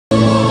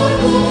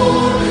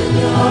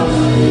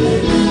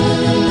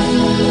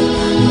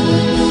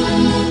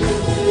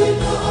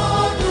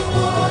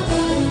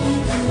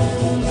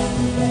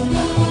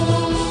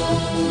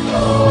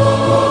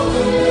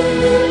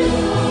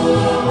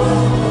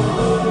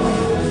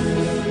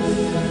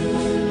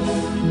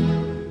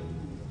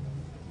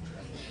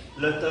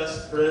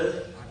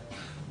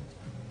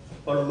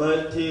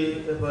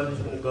ever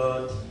living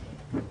God,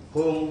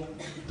 whom,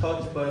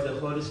 taught by the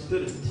Holy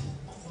Spirit,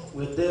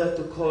 we dare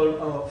to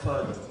call our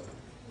Father.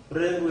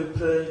 Bring, we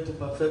pray, to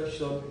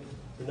perfection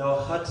in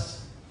our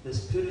hearts the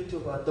spirit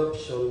of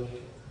adoption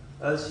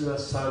as your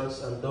sons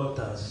and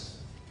daughters,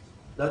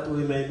 that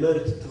we may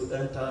merit to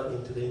enter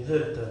into the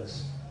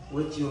inheritance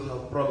which you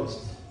have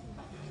promised.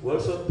 We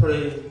also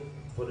pray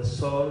for the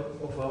soul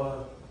of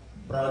our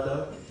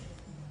brother,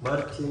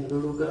 Martin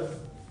Luluga,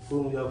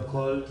 whom you have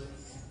called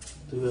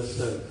to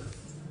yourself.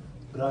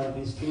 Grant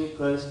this through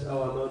Christ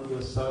our Lord,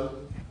 your Son,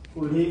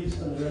 who lives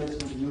and reigns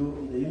with you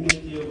in the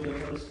unity of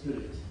the Holy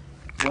Spirit,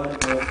 one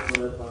God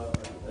forever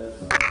and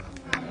ever.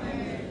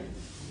 Amen.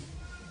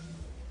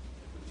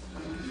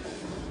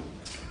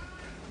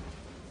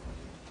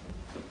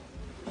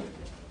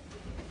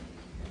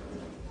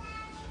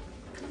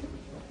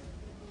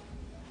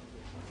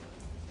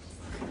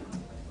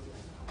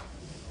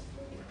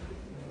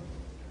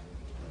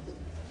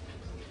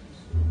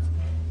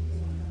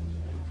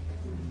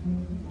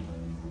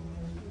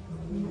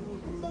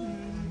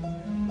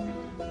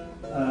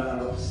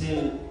 I've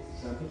seen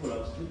some people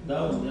have stood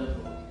down there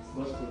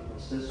for gospel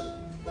procession.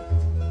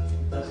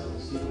 That's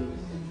considered.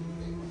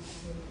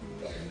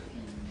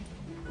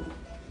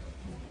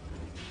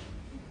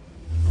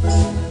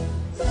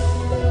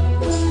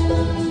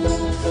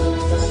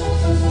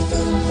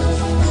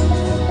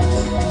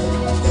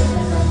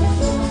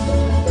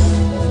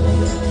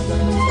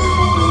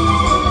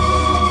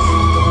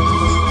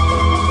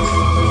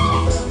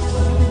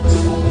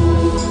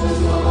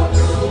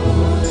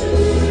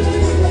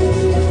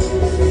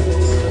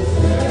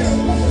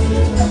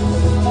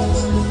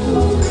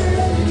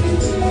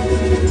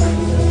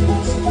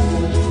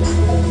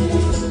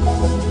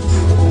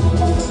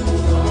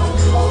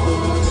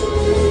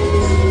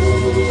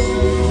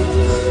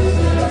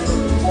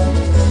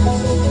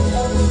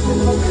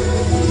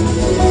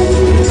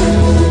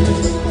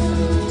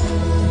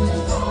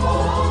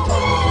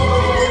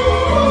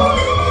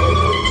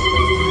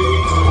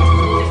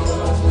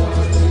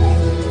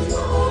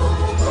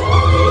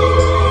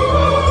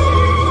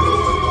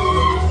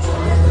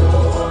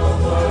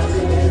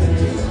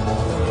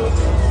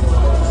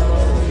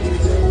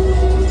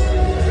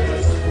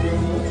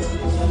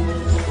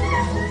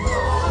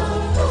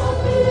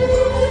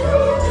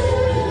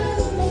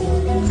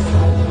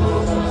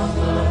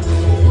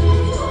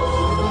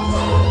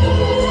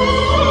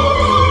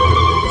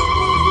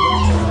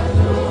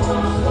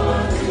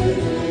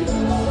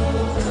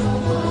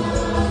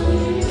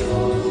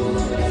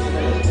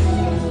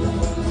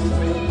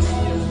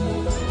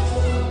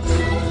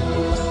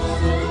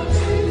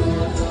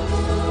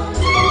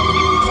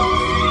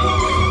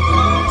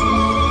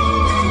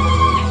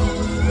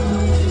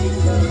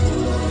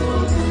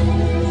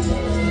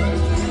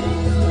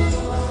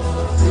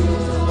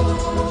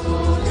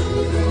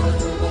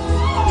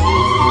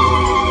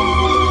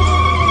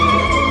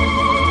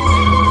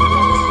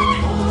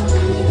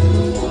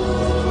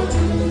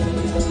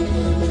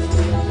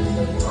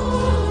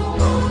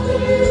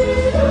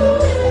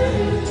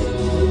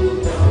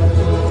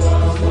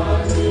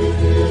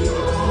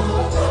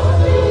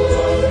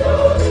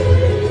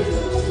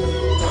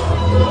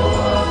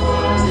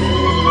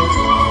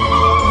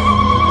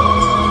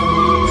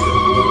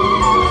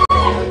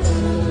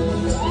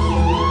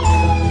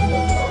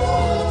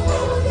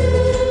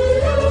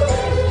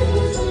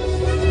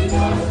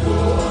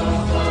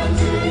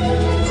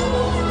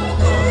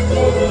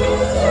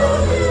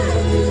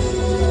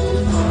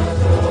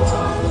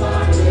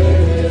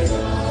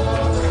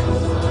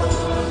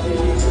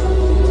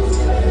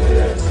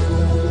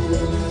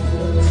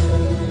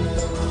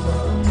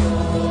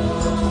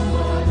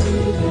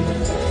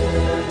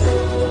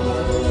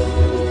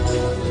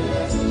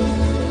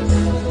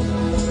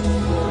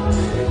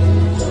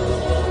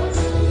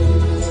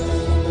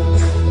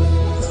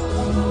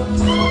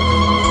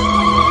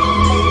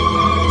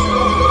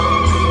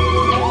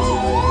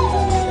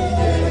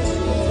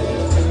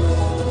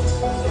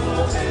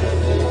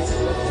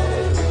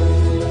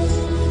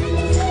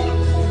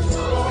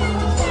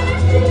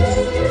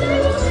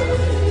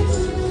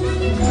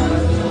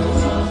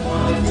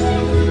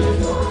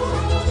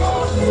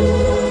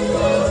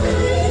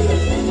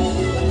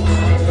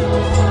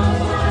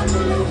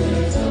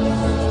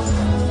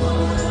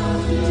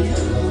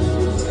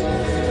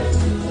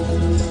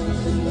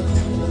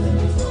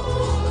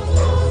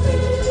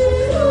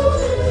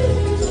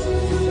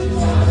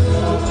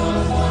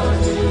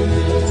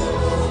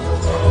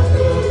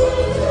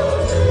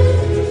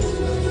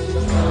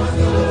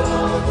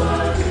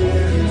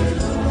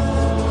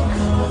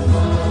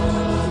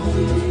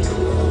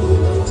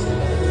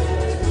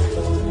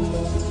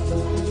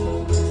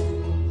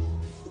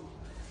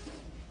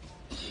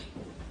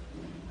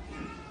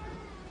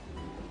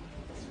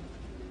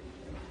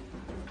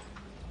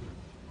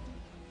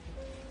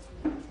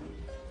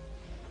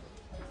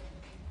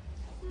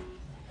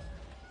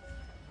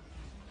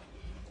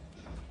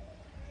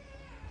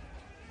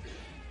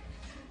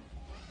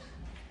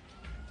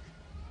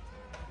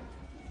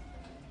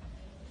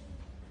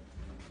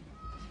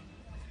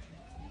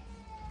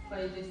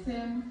 by the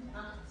same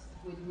act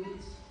with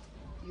which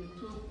you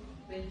took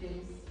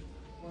vengeance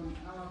on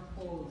our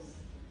foes.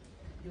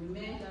 You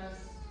made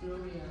us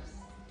glorious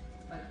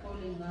by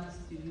calling us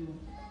to you.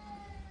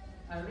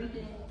 A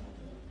reading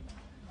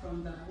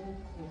from the Book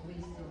of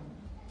Wisdom.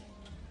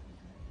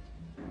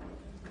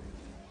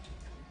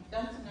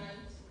 That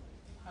night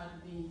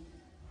had been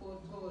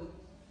foretold.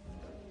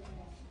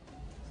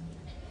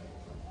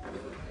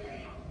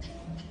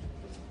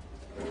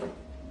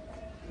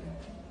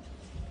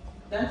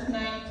 That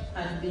night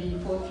had been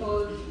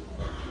foretold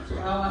to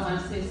our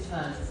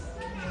ancestors,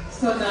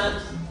 so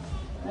that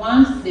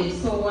once they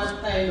saw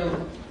what kind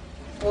of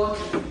God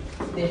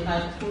they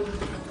had put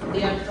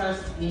their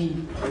trust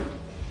in,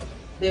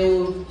 they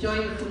would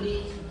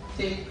joyfully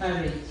take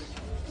courage.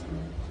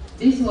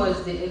 This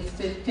was the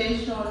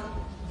expectation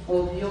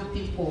of your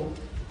people,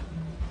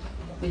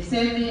 the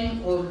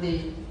saving of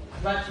the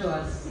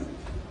virtuous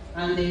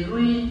and the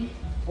ruin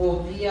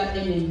of their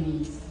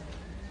enemies.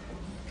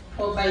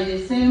 For by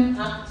the same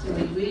act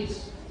with which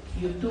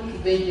you took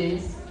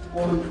vengeance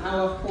on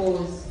our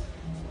foes,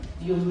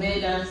 you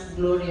made us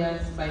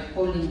glorious by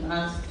calling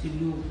us to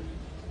you.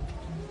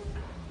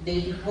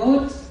 The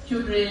devout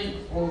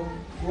children of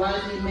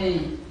worldly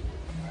men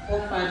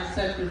offered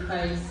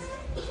sacrifice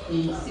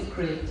in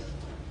secret,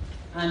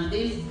 and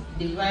this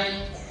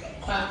divine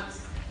pact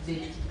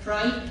they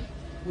tried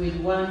with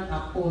one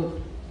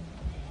accord,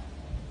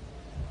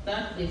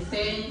 that the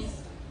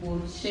saints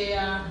would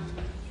share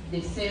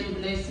the same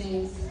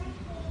blessings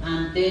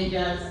and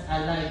dangers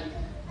alike.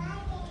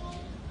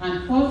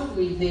 And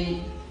forthwith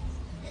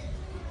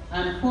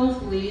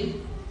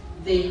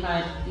they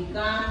had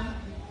begun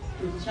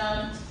to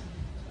chant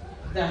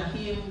the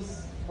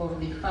hymns of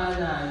the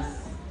fathers.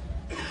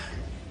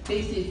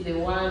 This is the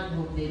word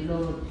of the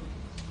Lord.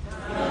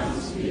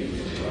 Thanks be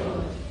to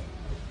God.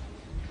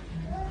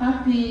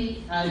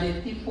 Happy are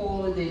the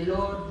people the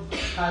Lord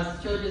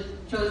has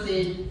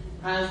chosen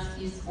as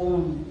his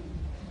own.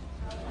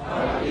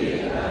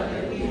 Happy are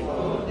the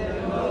people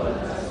the Lord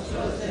has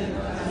chosen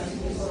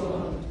as his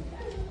own.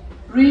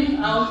 Bring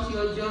out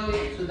your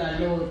joy to the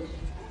Lord,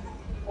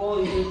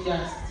 all you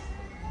just,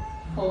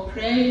 for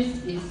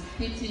praise is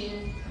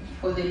fitting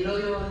for the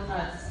loyal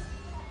hearts.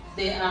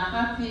 They are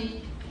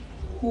happy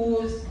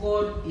whose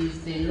God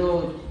is the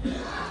Lord,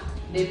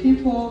 the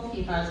people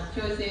he has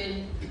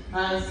chosen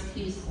as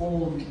his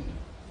own.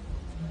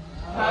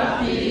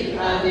 Happy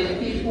are the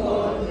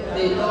people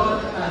the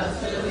Lord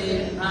has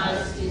chosen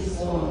as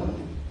his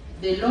own.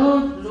 The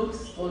Lord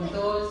looks on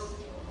those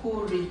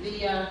who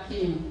revere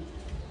him,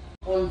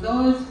 on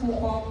those who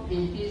hope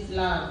in his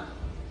love,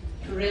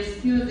 to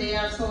rescue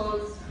their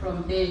souls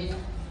from death,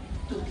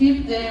 to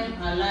keep them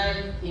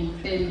alive in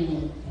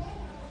famine.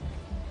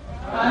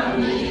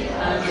 Happy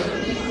are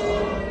the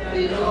people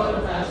the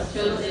Lord has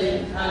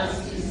chosen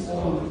as his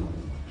own.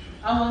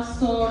 Our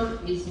soul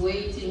is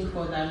waiting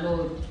for the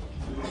Lord.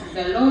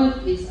 The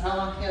Lord is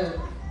our help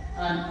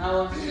and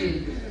our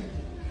shield.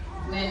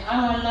 May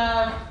our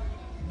love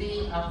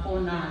be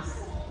upon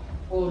us,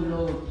 O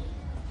Lord,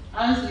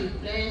 as we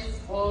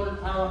place all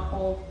our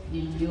hope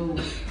in you.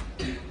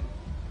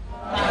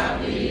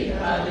 Happy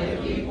are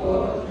the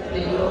people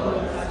the Lord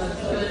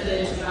has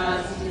chosen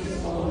as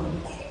his own.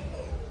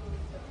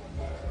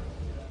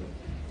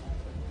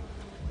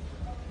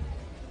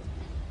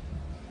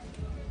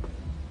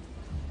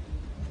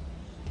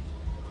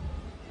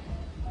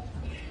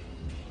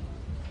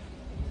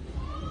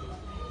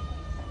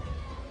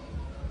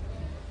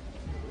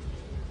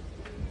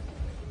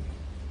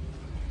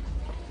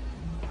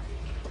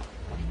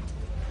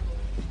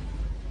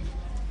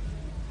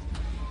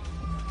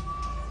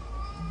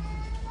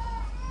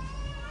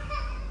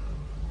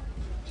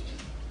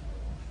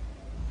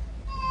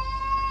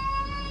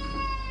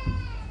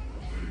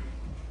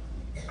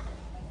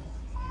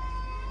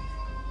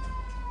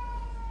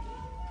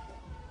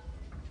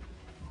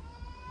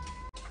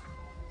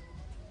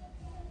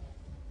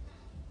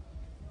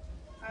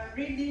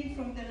 Reading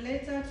from the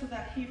letter to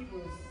the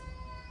Hebrews.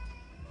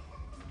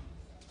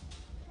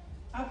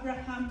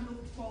 Abraham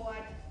looked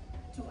forward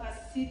to a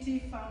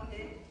city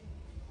founded,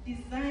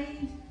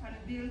 designed and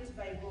built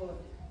by God.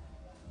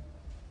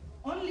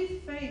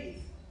 Only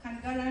faith can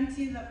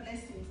guarantee the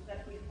blessings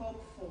that we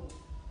hope for,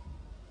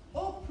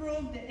 or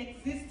prove the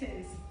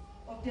existence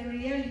of the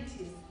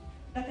realities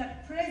that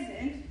at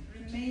present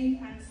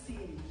remain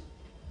unseen.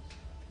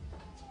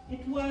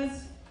 It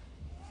was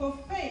for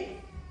faith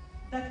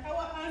that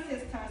our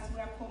ancestors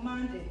were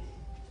commanded.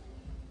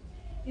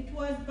 It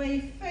was by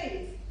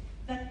faith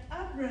that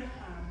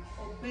Abraham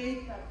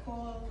obeyed the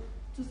call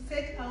to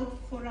set out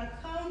for a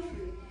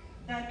country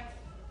that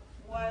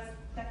was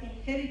the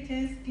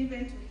inheritance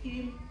given to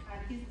him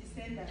and his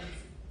descendants,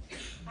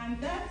 and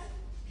that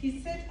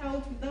he set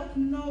out without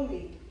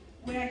knowing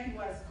where he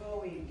was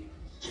going.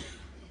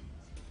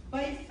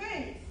 By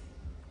faith,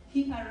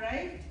 he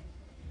arrived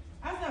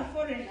as a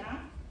foreigner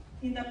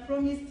in the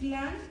promised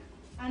land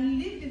and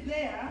lived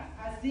there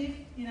as if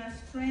in a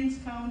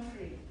strange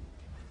country,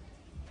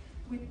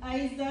 with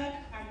Isaac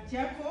and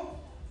Jacob,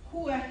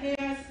 who were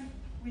heirs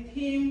with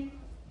him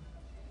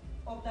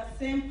of the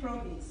same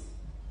promise.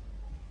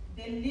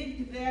 They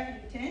lived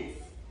there in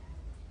tents,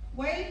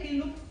 while he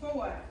looked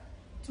forward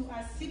to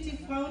a city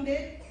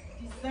founded,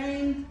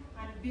 designed,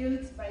 and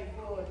built by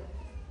God.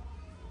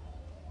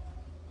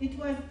 It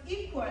was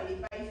equally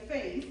by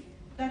faith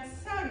that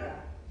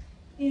Sarah,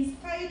 in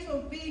spite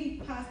of being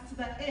past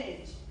the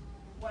age,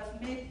 was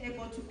made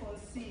able to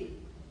conceive,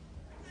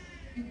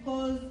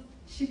 because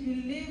she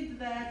believed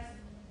that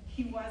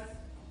he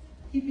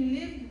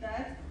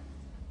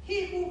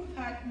who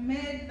had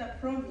made the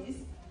promise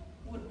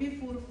would be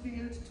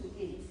fulfilled to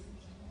it.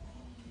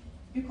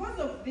 Because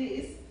of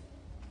this,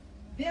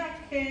 there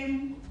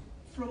came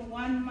from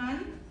one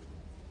man,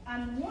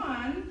 and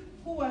one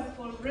who was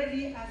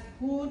already as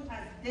good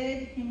as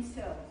dead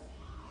himself,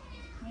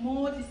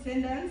 more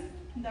descendants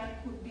than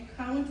could be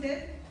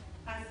counted,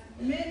 as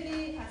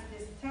many as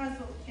the stars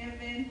of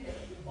heaven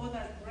or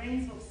the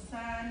grains of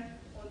sand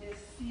on the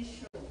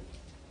seashore.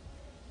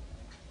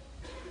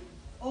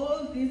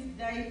 All these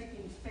died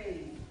in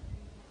faith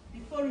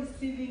before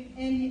receiving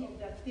any of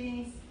the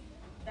things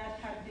that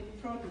had been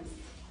promised.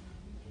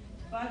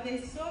 But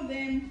they saw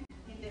them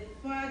in the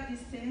far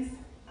distance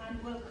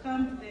and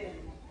welcomed them,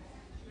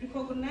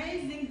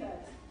 recognizing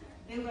that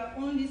they were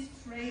only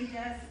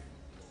strangers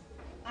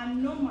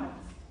and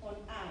nomads on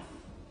earth.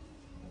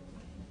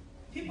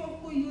 People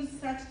who use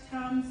such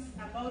terms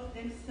about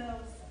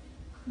themselves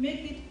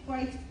make it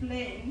quite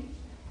plain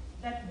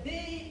that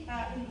they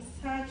are in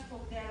search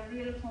of their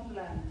real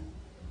homeland.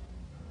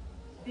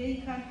 They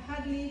can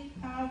hardly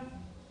have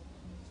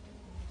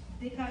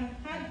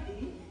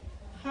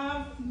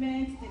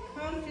meant the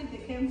country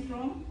they came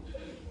from,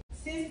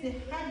 since they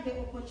had the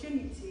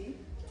opportunity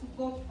to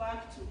go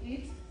back to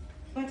it,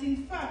 but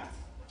in fact,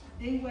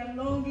 they were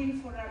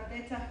longing for a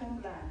better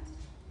homeland,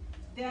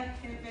 their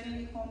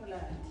heavenly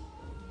homeland.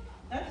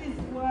 That is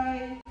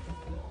why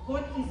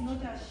God is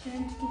not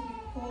ashamed to be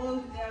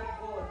called their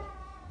God,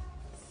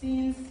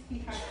 since he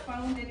had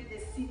founded the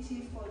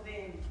city for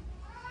them.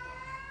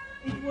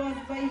 It was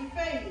by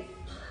faith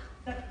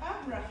that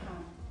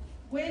Abraham,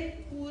 when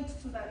put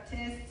to the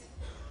test,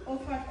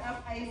 offered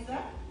up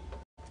Isaac.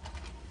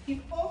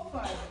 He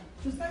offered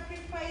to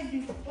sacrifice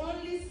his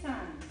only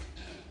son,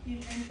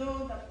 even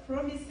though the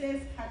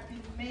promises had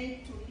been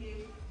made to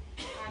him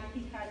and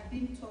he had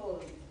been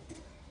told,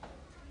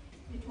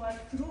 "It was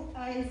through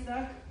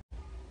Isaac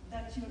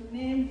that your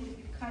name would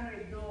be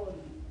carried on."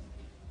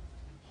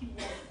 He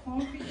was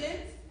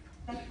confident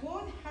that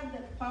God had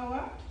the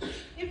power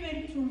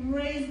even to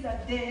raise the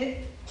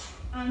dead,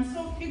 and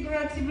so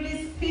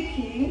figuratively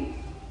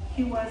speaking,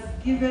 he was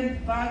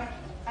given back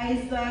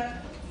Isaac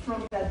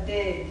from the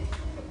dead.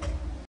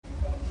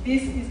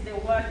 This is the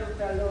word of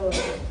the Lord.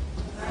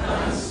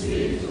 Thanks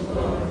be to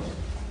God.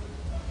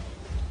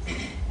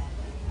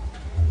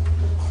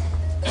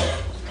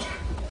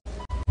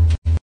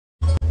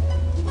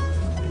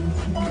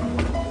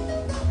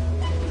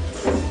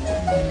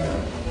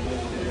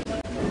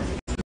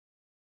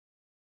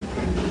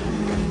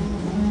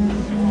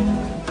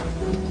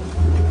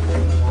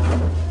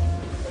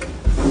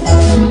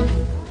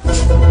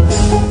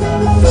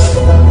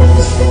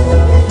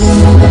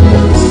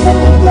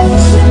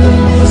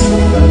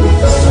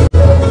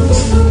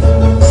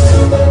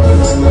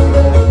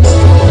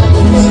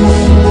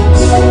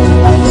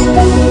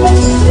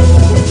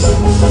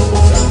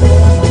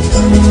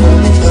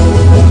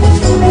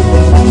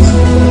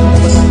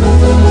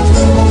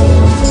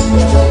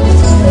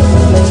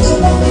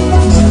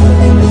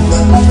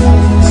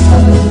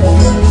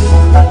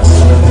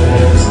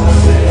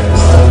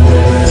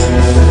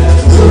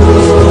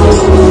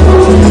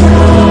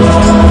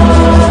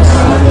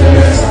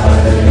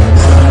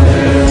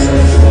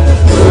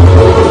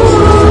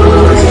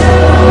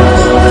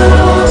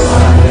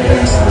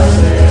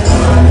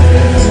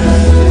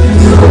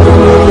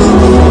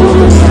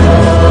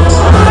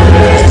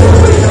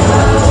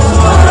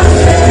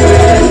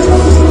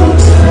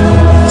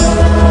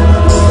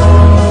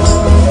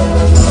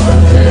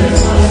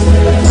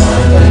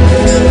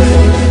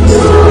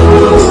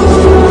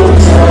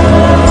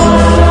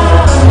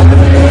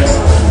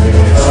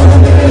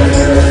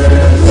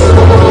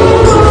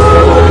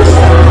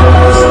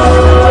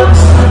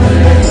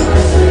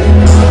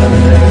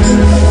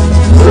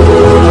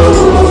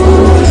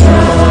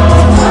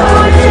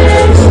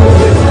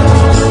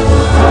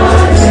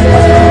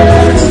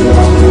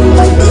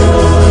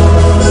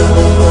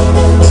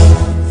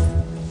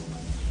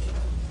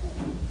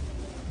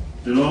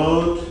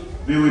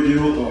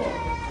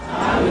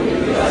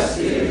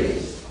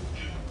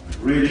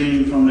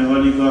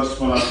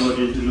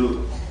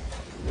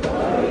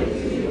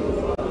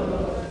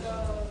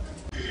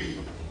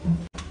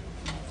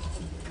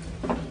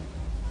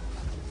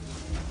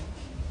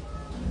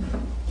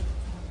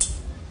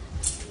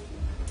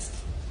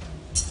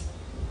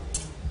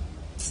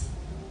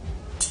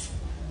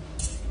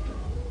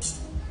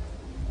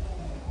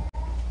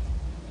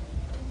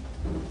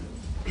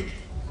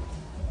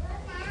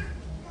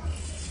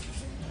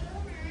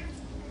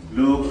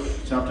 Luke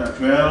chapter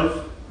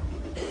 12,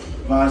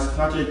 verse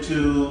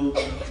 32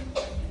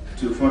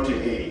 to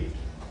 48.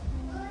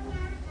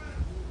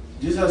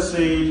 Jesus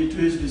said to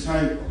his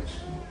disciples,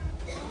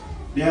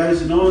 "There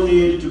is no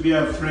need to be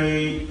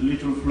afraid,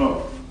 little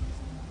flock,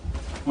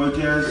 for it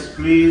has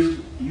pleased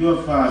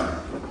your Father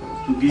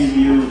to give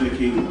you the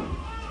kingdom.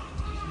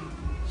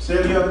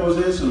 Sell your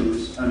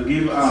possessions and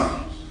give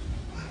alms.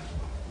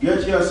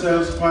 Get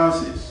yourselves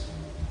passes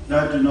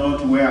that do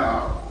not wear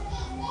out,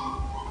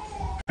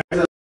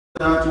 treasures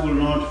that will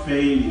not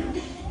fail you,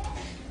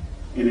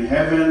 in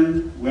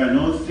heaven where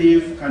no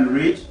thief can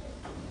reach, it,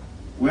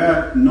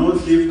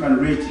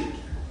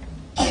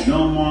 and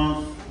no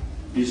moth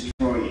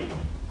destroy it.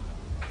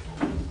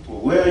 For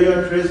where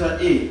your treasure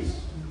is,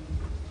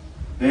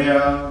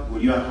 there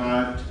will your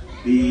heart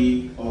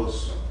be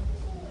also.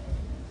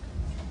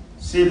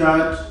 See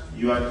that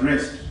you are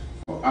dressed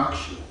for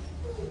action,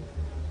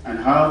 and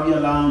have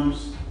your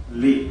lamps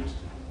lit.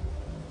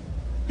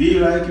 Be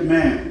like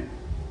men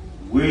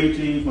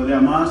waiting for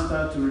their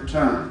master to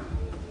return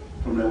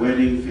from the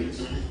wedding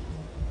feast,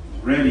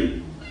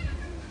 ready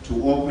to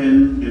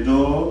open the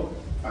door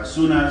as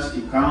soon as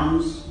he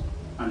comes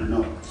and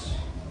knocks.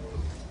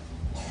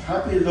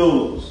 Happy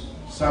those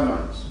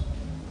servants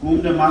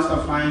whom the master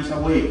finds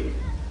awake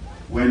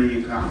when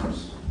he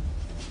comes.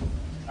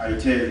 I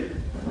tell you,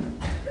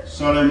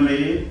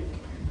 solemnly,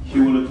 he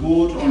will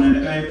put on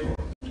an apron,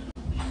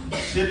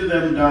 sit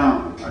them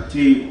down at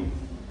table,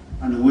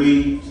 and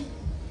wait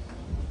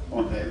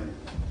on them.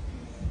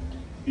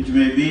 It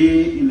may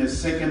be in the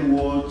second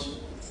watch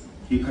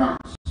he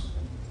comes,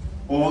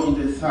 or in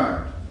the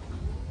third.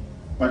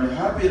 But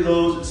happy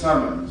those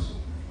servants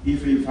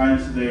if he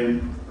finds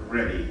them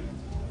ready.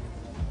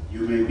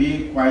 You may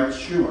be quite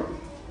sure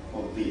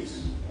of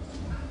this,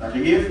 that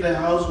if the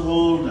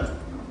householder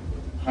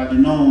had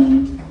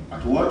known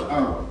at what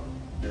hour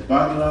the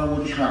burglar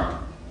would come,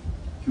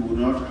 he would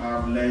not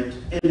have let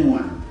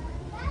anyone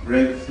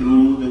break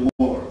through the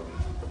wall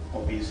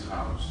of his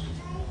house.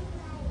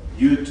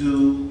 You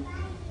too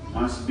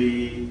must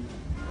be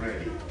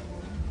ready,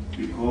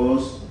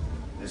 because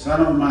the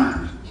Son of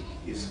Man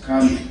is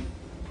coming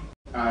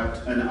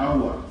at an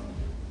hour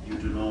you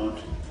do not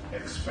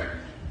expect."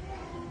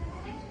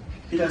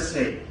 Peter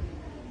said,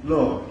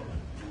 "Lord,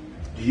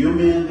 do you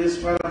mean this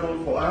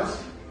parable for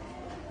us,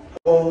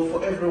 or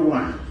for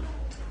everyone?"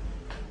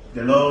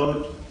 The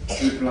Lord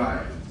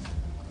replied,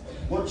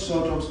 "What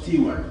sort of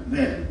steward,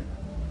 then,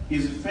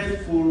 is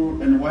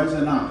faithful and wise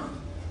enough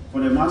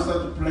for the master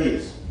to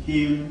place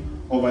him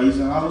over his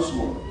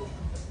household,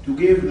 to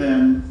give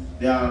them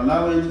their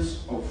allowance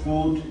of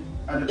food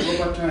at the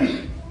proper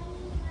time?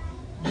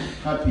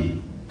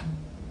 Happy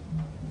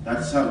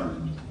that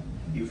servant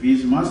if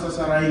his master's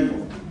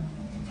arrival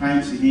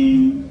finds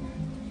him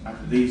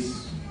at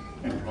this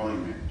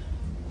employment.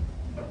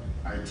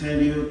 I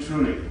tell you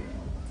truly,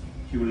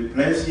 he will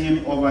place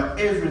him over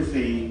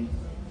everything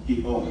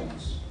he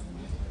owns.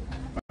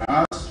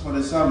 But as for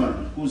the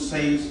servant who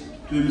says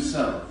to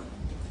himself,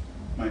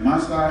 'My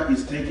master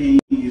is taking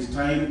his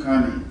time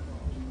coming,'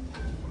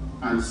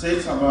 and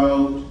sets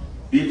about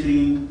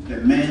beating the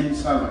men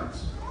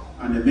servants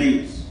and the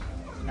maids,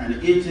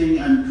 and eating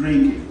and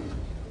drinking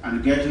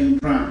and getting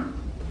drunk,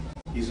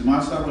 his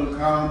master will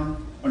come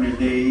on a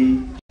day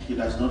he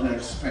does not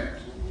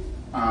expect,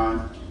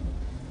 and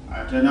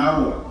at an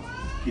hour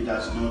he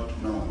does not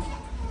know.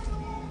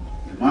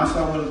 The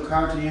master will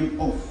cut him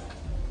off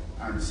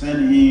and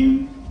send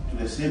him to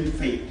the same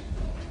fate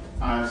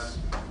as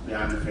the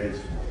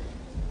unfaithful.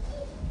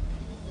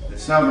 The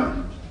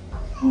servant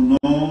who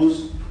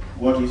knows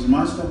what his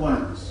master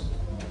wants,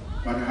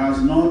 but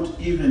has not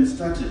even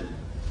started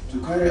to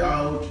carry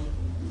out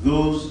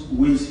those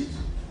wishes,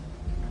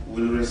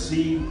 will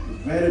receive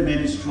very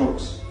many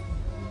strokes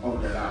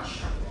of the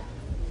lash.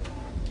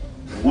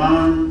 The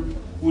one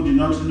who did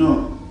not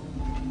know,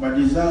 but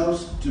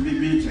deserves to be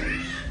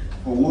beaten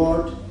for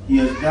what he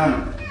has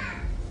done,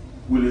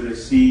 will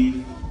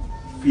receive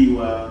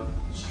fewer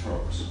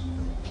strokes.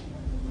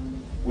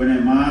 When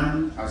a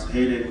man has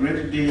had a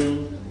great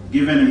deal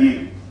given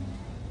him,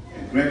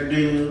 a great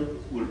deal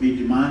will be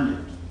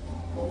demanded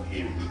of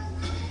him.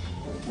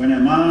 When a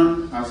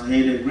man has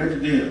had a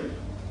great deal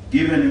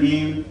given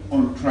him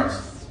on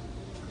trust,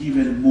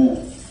 even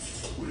more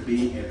will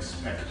be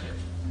expected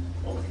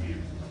of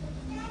him.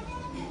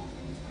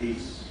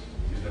 This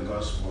is the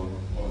gospel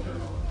of the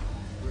Lord.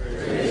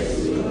 Praise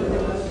to you,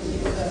 Lord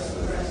Jesus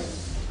Christ.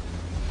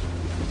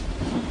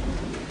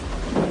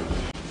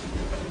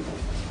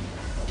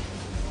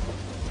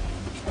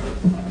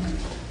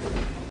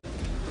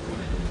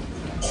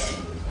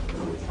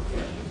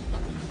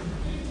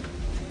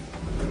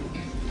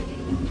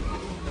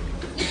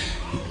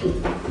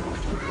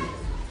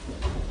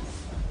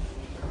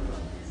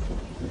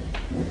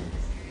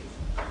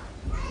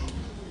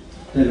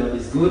 The Lord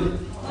is good.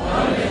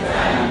 All the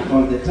time. And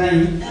all the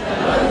time. The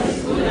Lord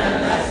is good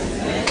and that is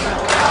meant.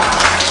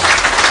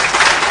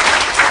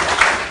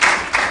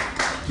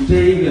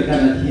 Today we are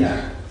gathered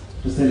here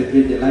to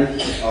celebrate the life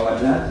of our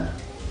dad,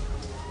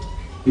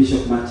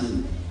 Bishop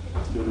Martin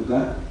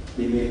Luluga,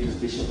 the Emeritus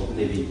Bishop of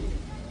Nebbi.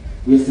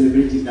 We are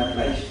celebrating that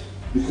life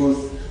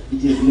because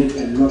it has made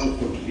a lot of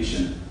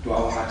contribution to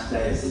our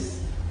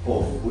Diocese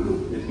of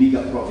Bulu, the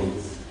bigger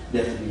province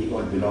that we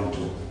all belong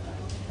to.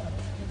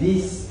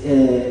 This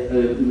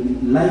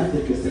life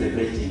that we're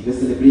celebrating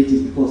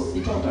because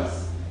he taught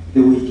us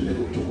the way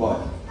to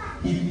God.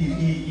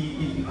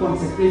 He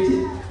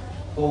consecrated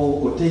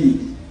or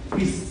ordained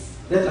priests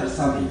that are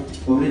serving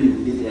already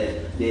within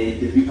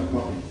the bigger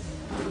province.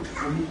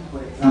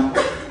 For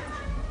example,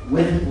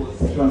 when he was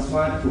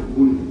transferred from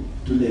Bulu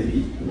to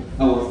Nebbi,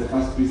 I was the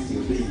first priest he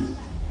ordained.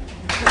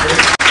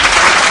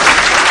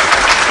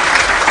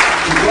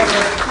 He got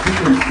us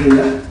deacons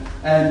there,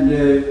 and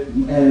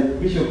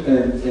Bishop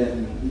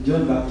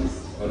John Baptist,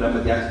 or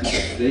rather the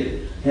Archbishop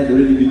today, had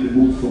already been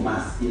removed from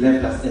us. He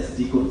left us as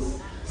deacons.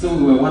 So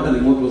we were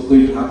wondering what was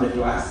going to happen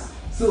to us.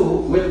 So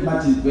when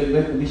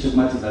Bishop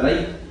Martin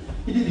arrived,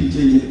 he didn't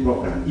change any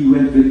program. He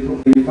went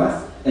very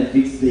fast and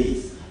fixed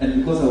days. And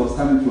because I was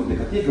coming from the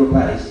cathedral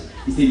parish,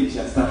 he said we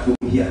shall start from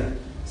here.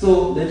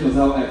 So that was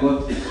how I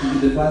got to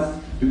be the first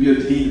to be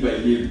ordained by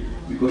him,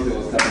 because I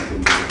was coming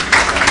from the cathedral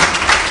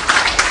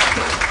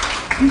parish.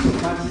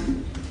 Bishop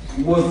Martin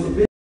was a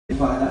very good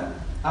father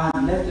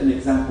and left an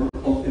example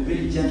of a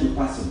very gentle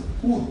person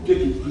who would take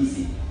it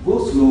easy, go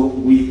slow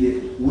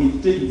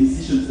with taking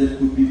decisions that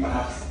could be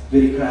perhaps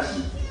very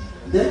crashy.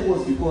 That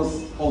was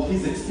because of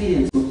his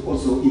experience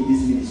also in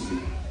this ministry.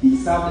 He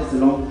served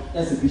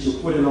as a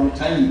bishop for a long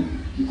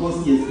time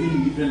because he has been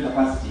in different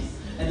capacities.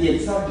 And he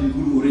had served in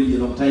Guru already a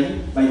long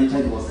time by the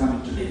time he was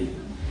coming to Nebbi.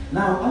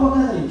 Now, our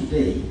gathering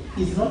today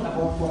is not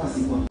about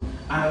focusing on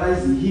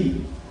analyzing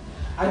him.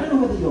 I don't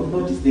know whether you have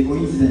noticed the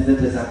coincidence that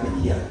has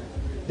happened here.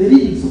 The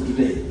readings of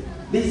today,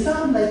 they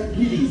sound like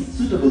readings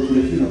suitable for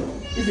a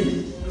funeral, isn't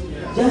it?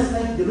 Yeah. Just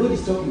like the Lord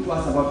is talking to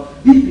us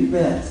about, be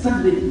prepared,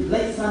 stand ready,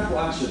 let's stand for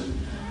action.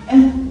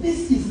 And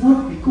this is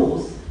not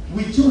because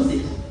we chose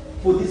it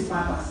for this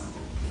purpose.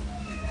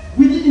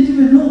 We didn't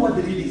even know what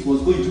the readings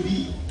was going to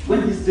be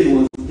when this day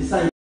was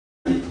decided.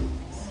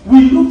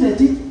 We looked at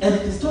it and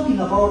it is talking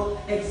about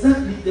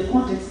exactly the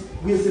context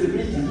we are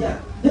celebrating here.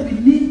 That we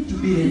need to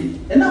be ready.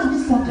 And now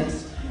this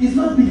context is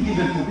not being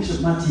given for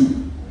Bishop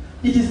Martin.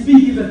 It is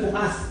being given for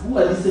us who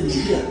are listening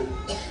here.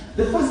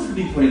 The first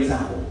reading, for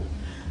example,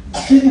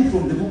 taken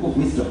from the Book of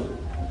Wisdom.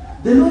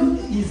 The Lord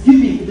is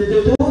giving,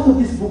 the author of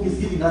this book is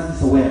giving us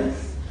this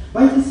awareness.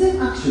 By the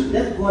same action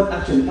that God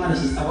actually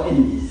punishes our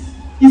enemies,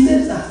 He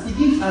saves us, He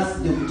gives us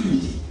the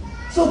opportunity.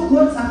 So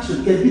God's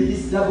action can be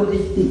this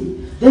double-edged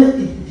thing.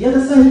 Then the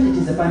other side, it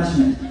is a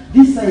punishment.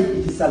 This side,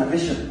 it is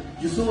salvation.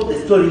 You saw the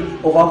story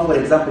of how, for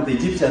example, the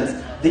Egyptians,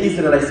 the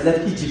Israelites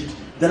left Egypt.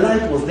 The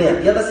light was there.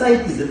 The other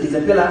side is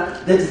a pillar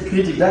that is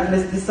creating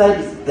darkness. This side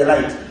is the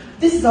light.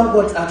 This is how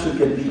God's action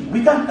can be.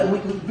 We can't,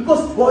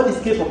 because God is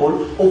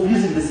capable of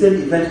using the same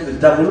event with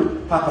double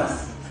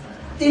purpose.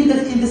 In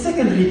the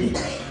second reading,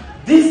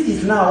 this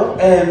is now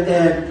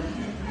the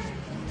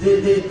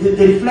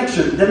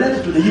reflection, the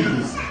letter to the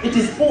Hebrews. It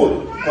is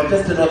Paul,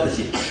 contested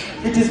authorship.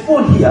 It is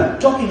Paul here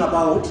talking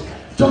about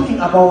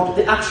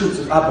the actions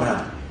of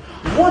Abraham.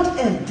 What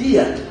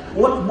endeared,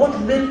 what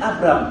made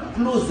Abraham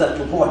closer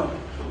to God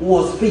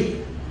was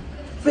faith.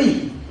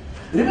 Faith.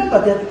 Remember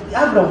that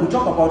Abraham, we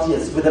talk about here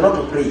with a lot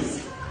of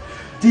praise,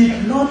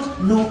 did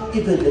not know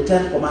even the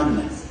 10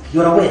 Commandments.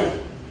 You're aware?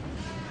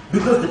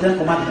 Because the 10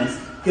 Commandments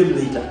came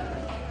later.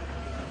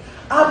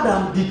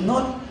 Abraham did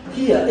not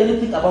hear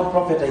anything about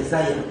Prophet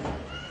Isaiah.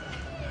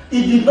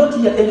 He did not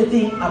hear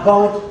anything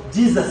about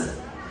Jesus.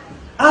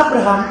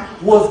 Abraham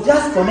was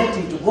just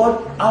connecting to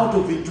God out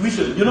of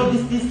intuition. You know,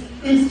 this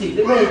instinct,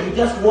 the way you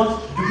just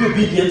want to be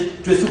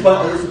obedient to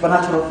a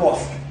supernatural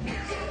force.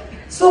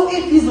 So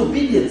if his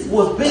obedience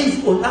was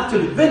based on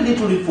actually very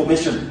little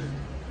information,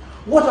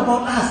 what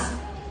about us?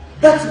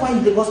 That's why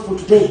in the gospel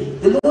today,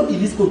 the Lord in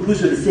his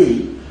conclusion is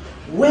saying,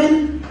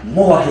 when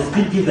more has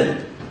been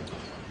given,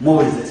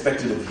 more is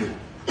expected of you.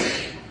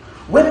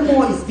 When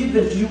more is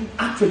given to you,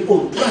 actually,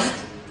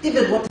 trust,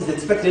 even what is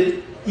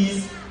expected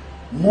is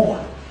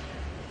more.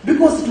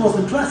 Because it was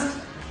in trust.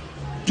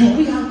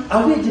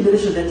 Are we a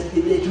generation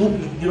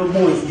that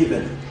more is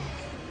given?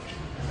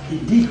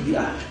 Indeed we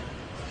are.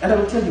 And I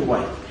will tell you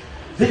why.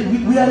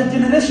 We are a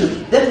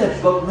generation that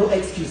have got no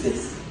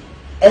excuses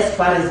as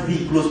far as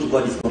being close to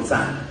God is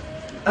concerned.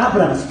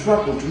 Abraham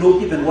struggled to know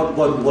even what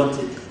God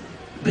wanted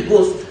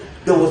because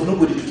there was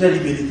nobody to tell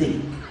him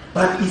anything.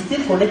 But he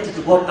still connected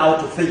to God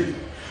out of faith.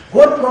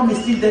 God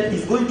promised him that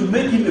he's going to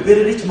make him a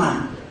very rich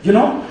man, and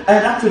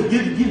actually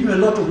give him a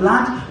lot of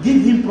land,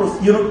 give him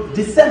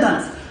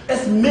descendants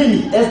as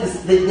many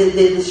as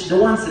the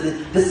ones,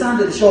 the sand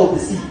at the shore of the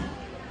sea.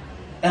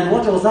 And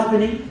what was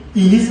happening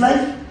in his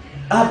life?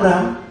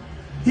 Abraham,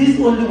 his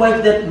only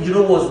wife that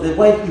was the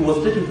wife he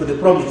was taking for the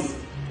promise,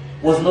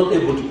 was not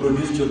able to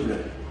produce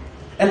children.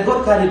 And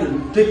God carried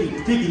him, taking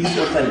his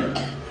own time.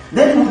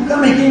 Then he would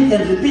come again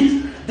and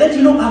repeat that,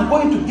 I'm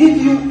going to give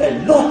you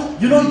a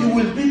lot. You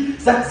will be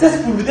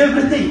successful with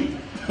everything.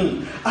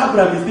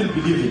 Abraham is still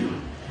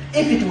believing.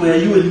 If it were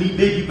you and me,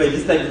 maybe by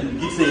this time he would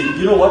keep saying,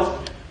 you know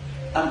what?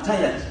 I'm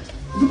tired.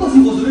 Because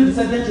he was already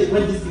silent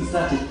when this thing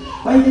started.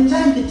 By the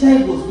time the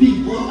child was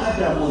being born,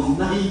 Abraham was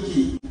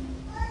 90.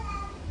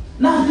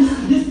 Now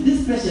this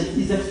this patience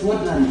is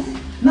extraordinary.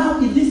 Now,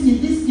 in this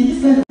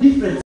kind of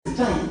different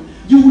time,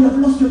 you would have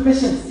lost your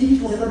patience if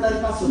it was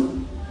another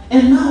person.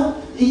 And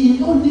now,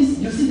 in all this,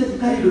 you see that you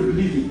carried on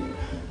believing.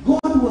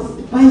 God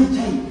was buying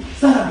time.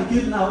 Sarah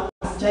became now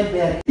a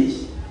childbearing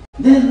age.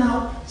 Then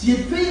now, she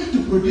had failed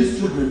to produce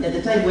children at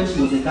the time when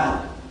she was a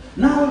girl.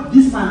 Now,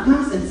 this man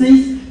comes and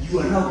says, you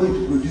are now going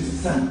to produce a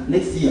son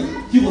next year.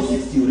 She was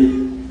 60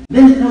 already.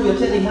 Then now you're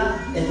telling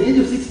her, at the age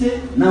of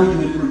 60, now you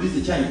will produce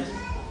a child.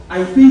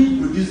 I failed to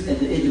produce at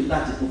the age of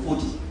 30 or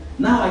 40.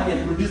 Now I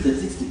can produce at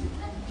 60.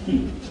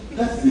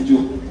 That's the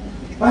joke.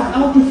 But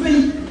out of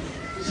faith,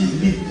 she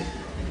believed.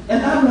 And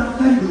Abraham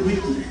carried the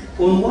weight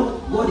on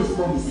what God is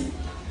promising.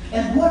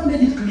 And God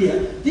made it clear,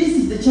 this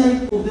is the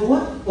child of the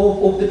what?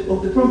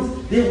 Of the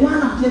promise. The one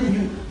I'm telling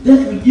you,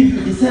 that will give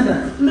you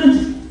descendants.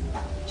 Plenty.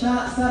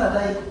 Sarah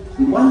died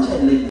with one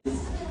child like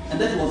this. And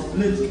that was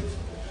plenty.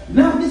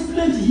 Now this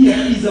plenty here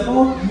is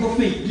about your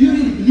faith. Do you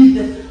really believe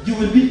that you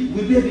will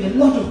be having a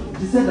lot of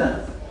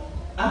descendants?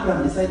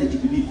 Abraham decided to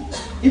believe.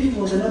 If it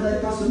was another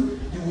person,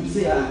 you would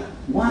say,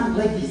 one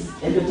like this,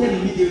 and you're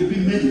telling me there will be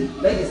many,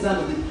 like the son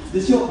of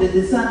the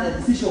son at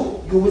the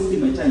seashore. You're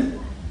wasting my time.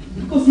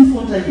 Because his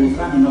own time was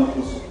running out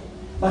also.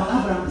 But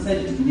Abraham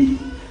decided to believe.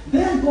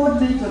 Then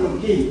God later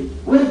on came,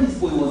 when this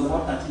boy was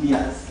about 13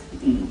 years.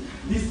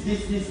 This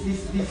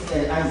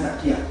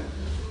Isaac here.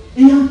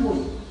 A young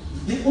boy,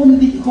 the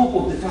only hope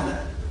of the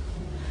father.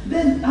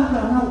 Then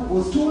Abraham now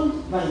was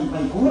told by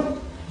God,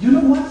 you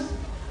know what?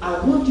 I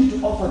want you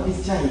to offer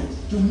this child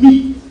to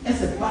me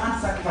as a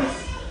burnt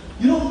sacrifice.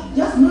 You know,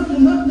 just not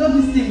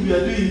this thing we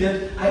are doing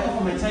that I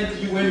offer my child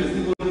to you when you're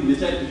still holding the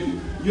child to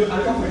you.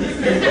 I offer this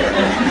thing.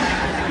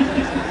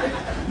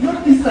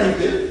 Not this time.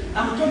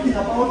 I'm talking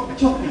about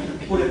chopping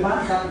for a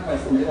burnt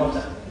sacrifice on the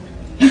altar.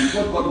 That's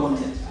what God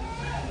wanted.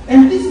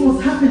 And this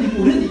was happening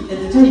already at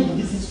the time in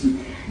this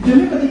history.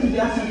 Remember that in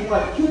the ancient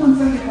world, human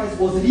sacrifice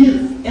was real,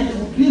 and they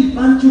would really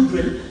burn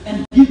children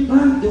and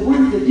burn the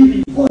ones they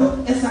giving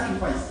God as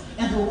sacrifice,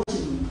 and they were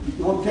worshiping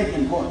the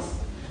pagan gods.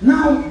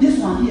 Now, this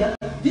one here,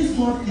 this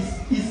God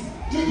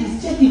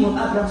is checking on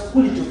Abraham's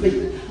quality of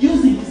faith,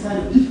 using this kind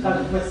of difficult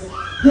request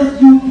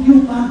that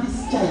you burn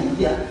this child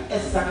here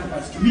as a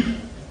sacrifice to me.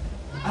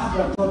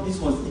 Abraham thought this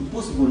was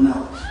impossible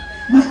now.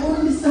 My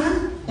only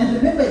son, and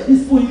remember at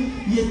this point,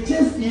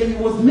 he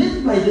was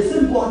made by the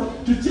same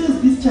God to chase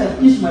this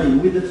child Ishmael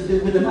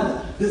with the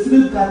mother. The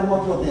slave girl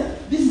was there.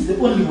 This is the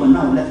only one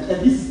now left,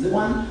 and this is the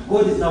one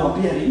God is now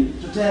appearing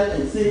to tell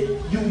and say,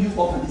 you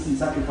offer this in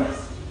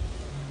sacrifice.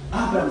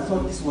 Abraham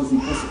thought this was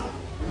impossible.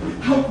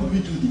 How could we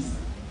do this?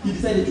 He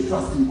decided to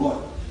trust in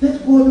God.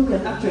 That God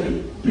can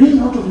actually bring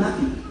out of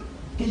nothing.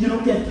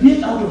 Can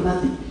create out of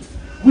nothing.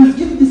 Will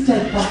give this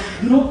child back.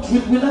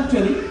 Will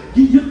actually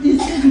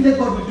it's simply that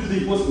God will do the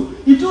impossible.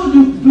 He told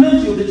you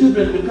plenty of the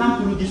children will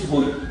come through this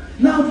boy.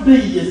 Now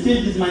today he has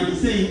changed his mind.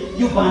 He's saying,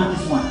 you ban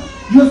this one.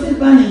 You are still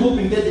banning,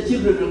 hoping that the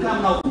children will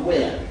come out from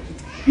where?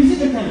 You see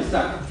that kind of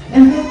stuff.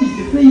 And that is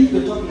the faith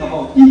we're talking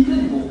about.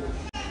 Incredible.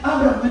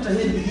 Abraham went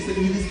ahead with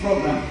this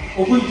program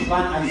of going to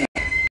ban Isaac.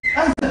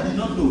 Isaac did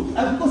not know.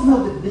 Because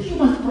now the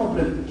human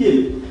problem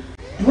came.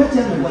 Do I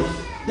tell my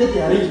wife that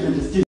the arrangement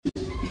is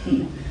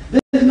changed?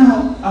 Then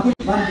now I'm going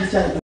to ban this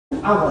child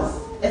for hours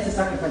as a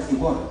sacrifice to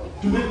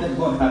God, to make that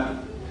God happy.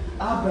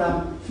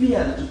 Abraham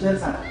feared to tell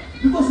Sarah.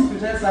 Because if you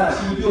tell Sarah,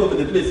 she will be all over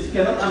the place. She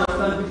cannot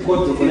understand which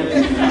God to connect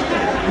with.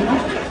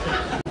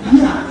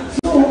 Yeah.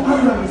 So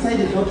Abraham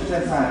decided not to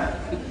tell Sarah.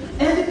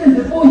 And even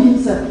the boy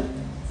himself,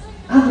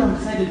 Abraham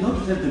decided not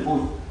to tell the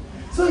boy.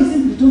 So he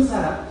simply told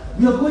Sarah,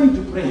 we are going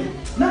to pray.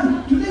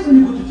 Now, today when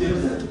you go to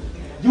Jerusalem,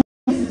 you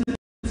will see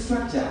the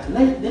structure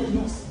like that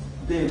looks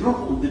the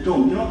rock of the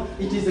dome.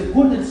 It is a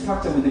golden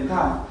structure with a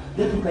curve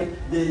that look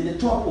like the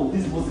top of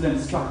these Muslim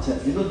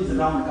structures. These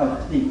round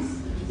covered things.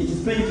 It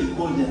is painted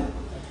golden.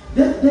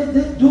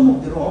 That dome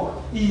of the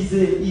rock is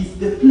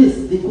the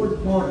place they call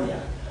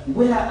Moriah,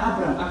 where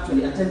Abraham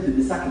actually attempted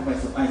the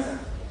sacrifice of Isaac.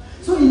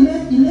 So he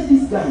let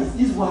these guys,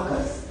 these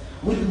workers,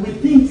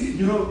 with things,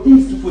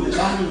 things for the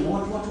burning,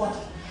 what.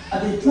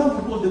 And they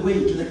traveled all the way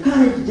to the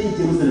current day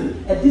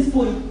Jerusalem. At this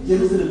point,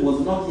 Jerusalem was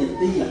not yet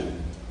there.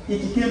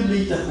 It came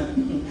later.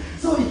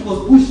 So it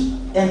was bush,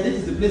 and that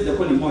is the place they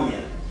call it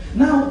Moriah.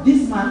 Now,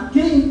 this man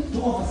came to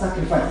offer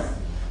sacrifice.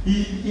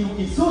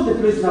 He saw the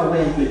place now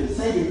where he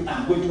decided,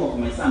 I'm going to offer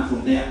my son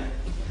from there.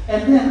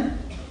 And then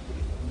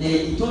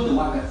he told the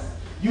workers,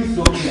 you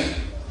stop here.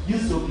 You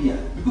stop here.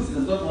 Because he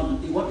does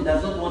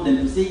not want them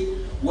to say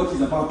what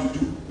he's about to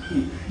do.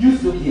 You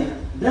stop here.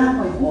 Then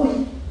my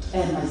boy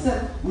and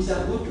myself, we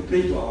shall go to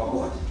pray to our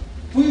God.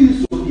 For you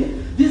stop here.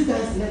 These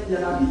guys left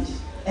their luggage.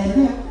 And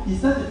then he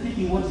started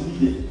picking what he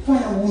needed.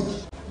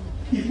 Firewood.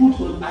 He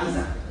put on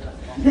Isaac.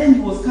 Then he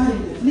was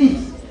carrying the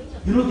flint.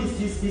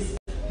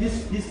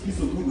 This piece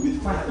of wood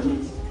with fire on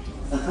it.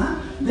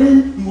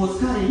 Then he was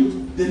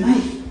carrying the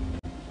knife.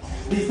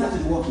 They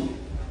started walking.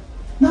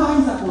 Now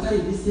Isaac was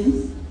carrying these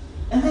things.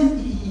 And then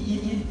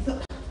he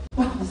thought,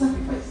 what the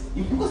sacrifice?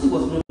 Because he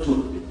was not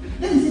told.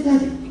 Then he said,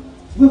 Daddy,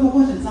 we have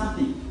forgotten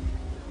something.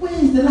 Where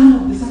is the lamb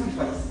of the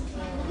sacrifice?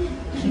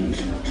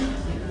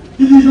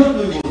 not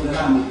know it was the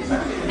ram of the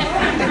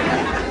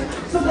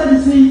sacrifice. So that he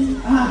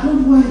says,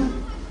 don't worry,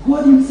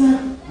 God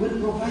himself will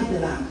provide the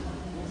land.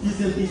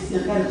 He's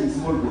encouraging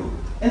small boy.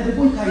 And the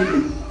boy carried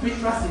him,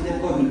 trusting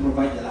that God will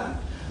provide the land.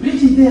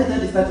 Reaching there,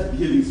 then he started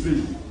behaving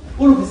strangely.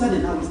 All of a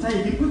sudden, I was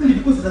tying him quickly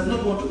because he does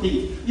not want to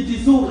think. It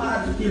is so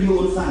hard to kill your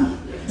own son.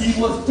 He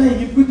was tying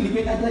him quickly.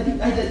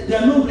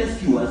 There are no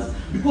rescuers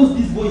because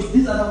these boys,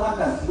 these other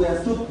workers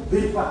were stopped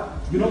very far.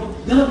 You know,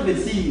 they're not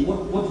even seeing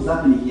what is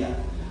happening here.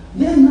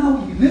 Then now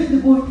he laid the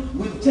boy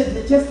with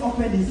the chest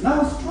open. He's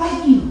now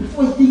striking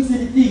before he thinks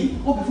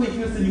anything or before he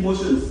feels any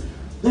emotions.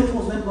 That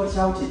was when God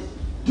shouted,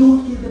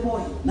 "Don't kill the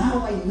boy.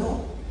 Now I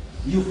know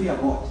you fear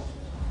God."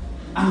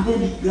 And then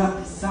he grabbed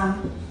his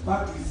son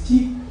back to his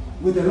cheek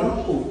with a lot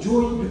of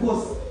joy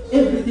because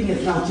everything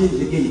has now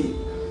changed again.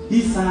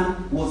 His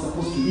son was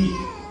supposed to live.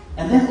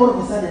 And then all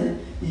of a sudden,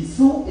 he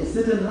saw a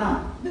certain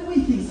ram. The way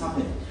things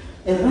happen.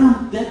 A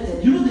ram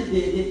that, you know,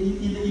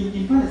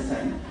 in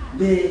Palestine,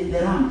 the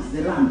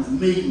rams,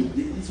 male,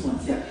 these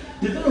ones here,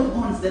 develop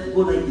horns that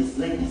go like this.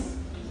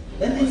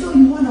 And so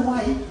you wonder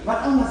why, but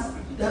ours,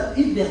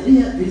 if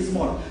they're very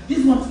small,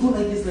 these ones go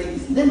like this.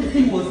 Then the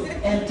thing was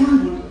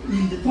entangled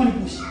in the thorny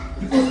bush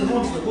because the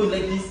horns were going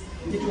like this.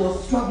 It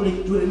was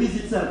struggling to release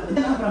itself. And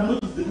then Abraham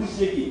noticed the bush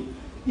shaking.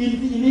 In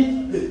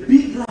it, the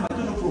big ram, I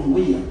don't know from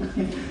where.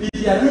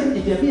 If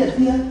you appear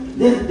there,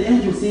 then the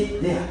angel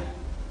said, there.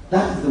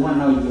 That is the one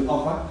now you will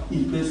offer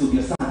in place of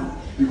your son.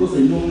 Because I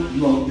know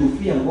you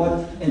fear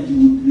God and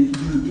you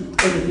do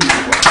everything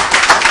for God.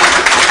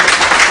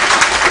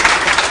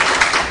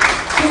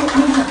 So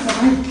Isaac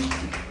survived.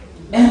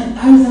 And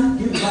Isaac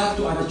gave birth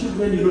to other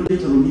children,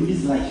 later on in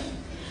his life.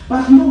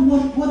 But you know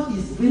what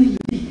is very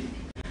unique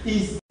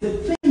is the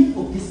faith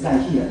of this guy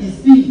here is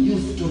being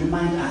used to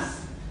remind us.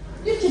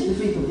 You check the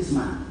faith of this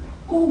man,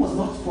 who was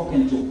not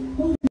spoken to,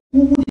 who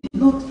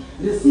did not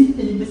receive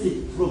any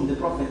message from the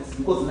prophets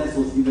because less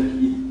was given to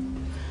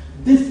him.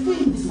 The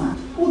faith of this man,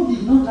 who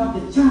did not have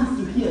the chance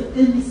to hear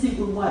any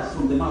single word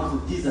from the mouth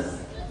of Jesus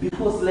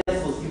because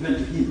less was given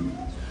to him.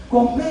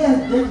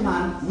 Compare that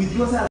man with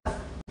yourself.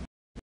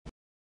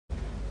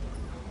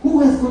 Who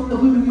has got, for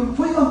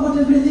you have got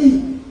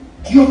everything.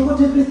 You have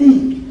got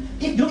everything.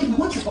 If we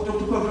want to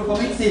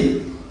commit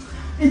sin,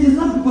 it is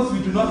not because we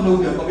do not know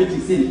we are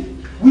committing sin.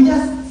 We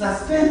just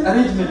suspend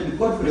arrangement with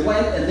God for a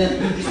while and then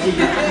do this thing.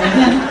 And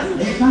then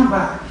we come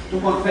back to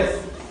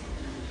confess.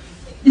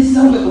 This is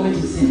how we are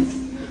committing sins.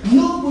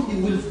 Nobody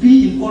will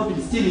be involved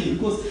in stealing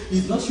because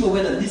he's not sure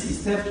whether this is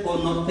theft or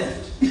not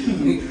theft.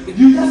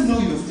 You just know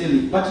you're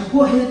stealing. But you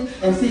go ahead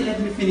and say, let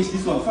me finish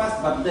this one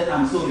first, but then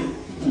I'm sorry.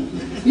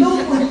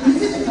 Nobody,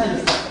 this is the kind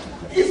of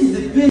stuff. This is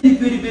a very,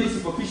 very, very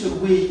superficial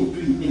way of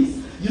doing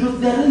things. You know,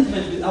 the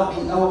arrangement with our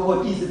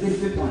God is a very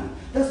fake one.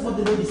 That's what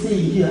the Lord is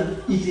saying here.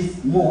 It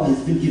is more has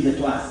been given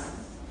to us.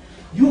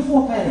 Your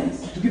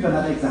foreparents, to give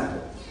another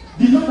example,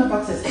 did not have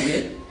access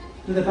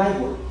to the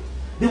Bible.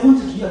 They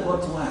wanted to hear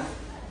God's word.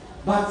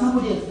 But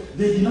somebody else,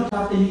 they did not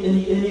have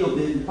any of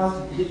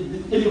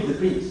the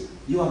prints.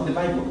 You have the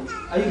Bible.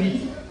 Are you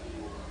reading?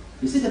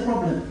 You see the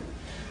problem?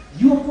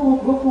 Your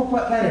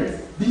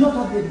foreparents did not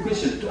have the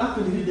education to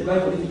actually read the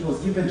Bible if it was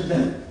given to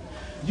them.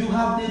 You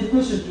have the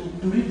education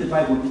to read the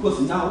Bible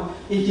because now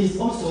it is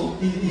also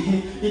it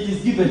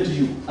is given to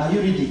you. Are you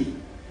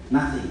reading?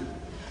 Nothing.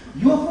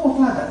 Your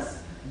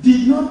forefathers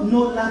did not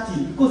know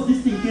Latin because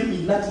this thing came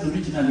in Latin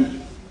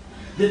originally.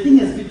 The thing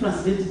has been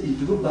translated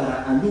into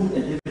Lugara and Lud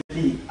and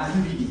everything. Are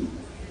you reading?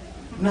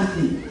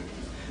 Nothing.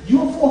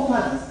 Your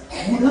forefathers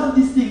would have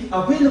this thing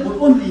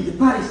available only in the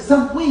parish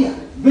somewhere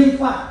very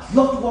far.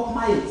 You have to walk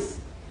miles.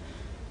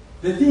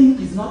 The thing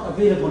is not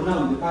available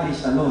now in the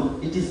parish alone.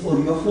 It is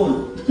on your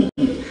phone.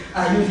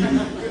 Are you reading?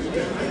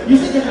 You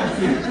see that I'm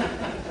saying?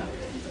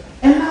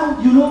 And now,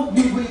 you know,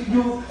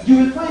 you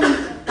will find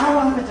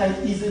our appetite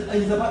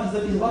is about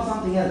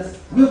something else.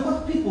 We have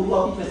got people who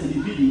are interested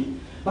in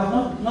reading, but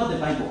not the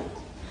Bible.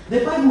 The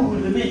Bible will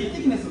remain. The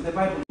thickness of the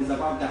Bible is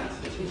about that.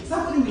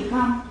 Somebody will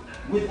come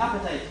with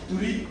appetite to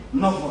read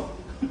novel.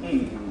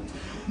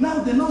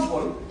 Now the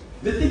novel,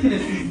 the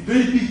thickness is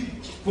very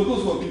big for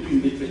those who have been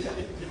doing literature.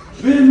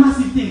 Very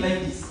massive thing like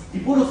this. He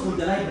borrows from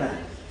the library.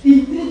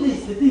 In 3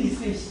 days, the thing is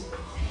finished.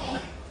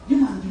 You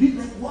man, you read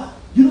like what?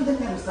 You know that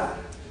kind of stuff.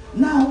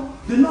 Now,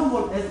 the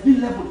novel has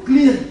been labeled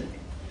clearly.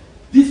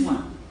 This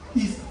one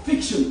is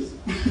fiction.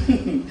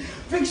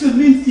 Fiction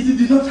means it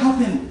did not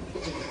happen.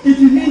 It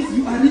means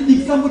you are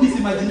reading somebody's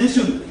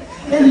imagination.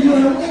 And you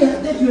are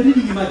aware that you are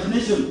reading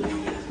imagination.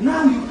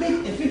 Now you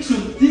make a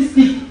fiction this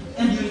big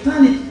and you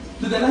return it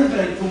to the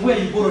library from where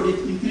you borrowed it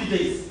in 3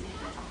 days.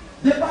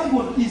 The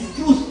Bible is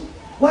truth.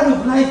 Word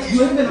of life.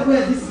 You are even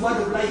aware this is word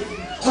of life.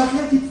 But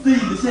let it stay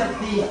in the shelf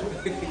there.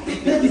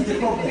 That is the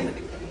problem.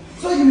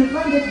 So you will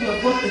find that we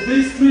have got a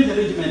very strange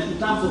arrangement in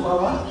terms of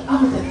our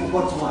appetite for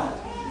God's word.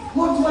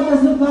 God's word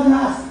does not bother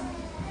us.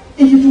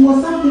 If it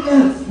was something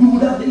else, we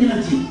would have the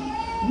energy.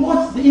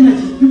 What's the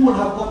energy people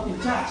have got in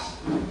church?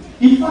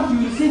 In fact, you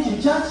will sit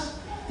in church.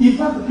 In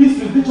fact, the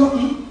priest will be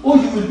talking, or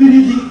you will be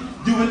reading.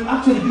 You will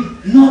actually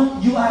be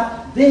not. You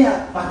are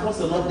there, but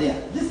also not there.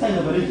 This kind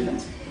of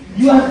arrangement.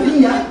 You are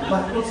there,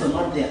 but also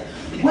not there.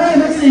 Why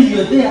am I saying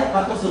you're there,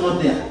 but also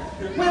not there?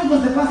 Where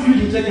was the first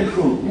reading taken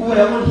from? We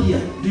were all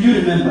here. Do you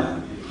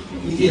remember?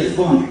 It has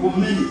gone for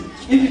many.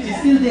 If it is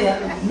still there,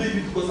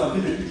 maybe because I've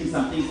been repeating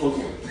some things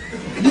also.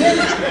 Then,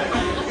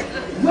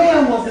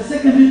 where was the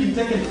second reading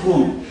taken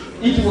from?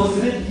 It was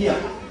read here.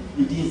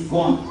 It is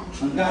gone.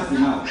 And that's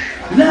now.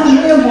 Now,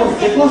 where was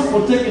the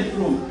gospel taken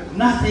from?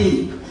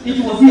 Nothing. It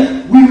was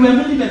here. We were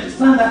not even to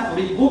stand up for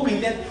it,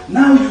 hoping that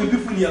now you will be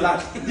fully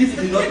alert. This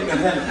did not even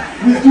help.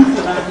 We stood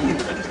for nothing.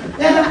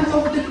 And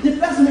the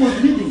person who was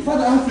reading,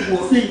 Father Alfred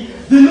was saying,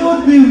 the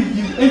Lord be with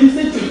you. And he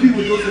said to be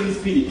with the Holy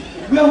Spirit.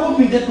 We are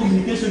hoping that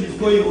communication is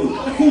going on.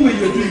 Whom are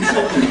you doing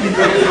something?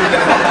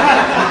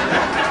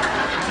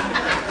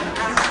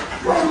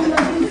 Why are we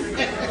like this?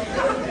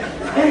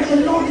 And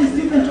a lot is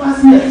given to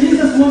us here.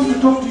 Jesus wants to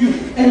talk to you.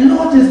 A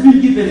lot has been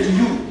given to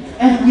you.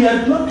 And we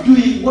are not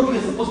doing what we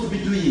are supposed to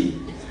be doing.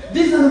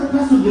 These are the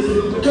persons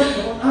we're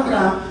talking about.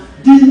 Abraham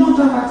did not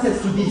have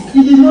access to this.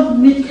 He did not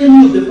meet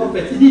any of the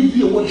prophets. He didn't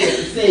hear what they had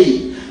to say.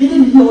 He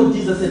didn't hear what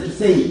Jesus had to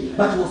say,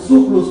 but was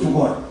so close to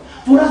God.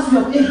 For us, we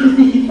have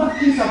everything. In fact,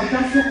 things have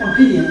become so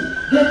convenient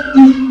that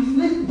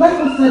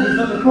Bible study is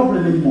not a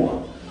problem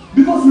anymore.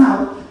 Because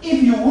now,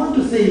 if you want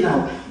to say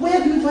now, where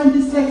do we find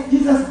this text?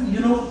 Jesus,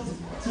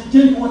 to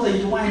change water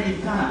into wine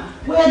in Cana.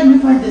 Where do we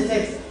find this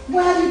text?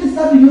 Why are you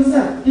disturbing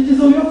yourself? It is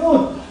on your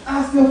phone.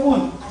 Ask your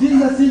phone.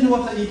 Jesus changed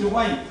water into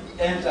wine.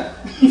 Enter.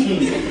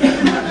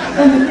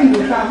 And the thing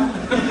will come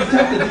into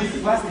chapter this,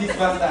 verse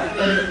that,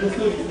 and the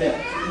story is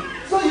there.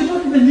 So you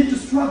don't even need to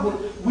struggle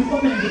with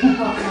opening the book.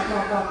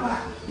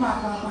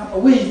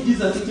 Where is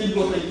Jesus to change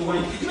water into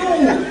wine? No,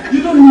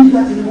 you don't need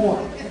that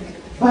anymore.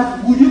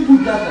 But would you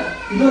put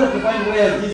that in order to find where Jesus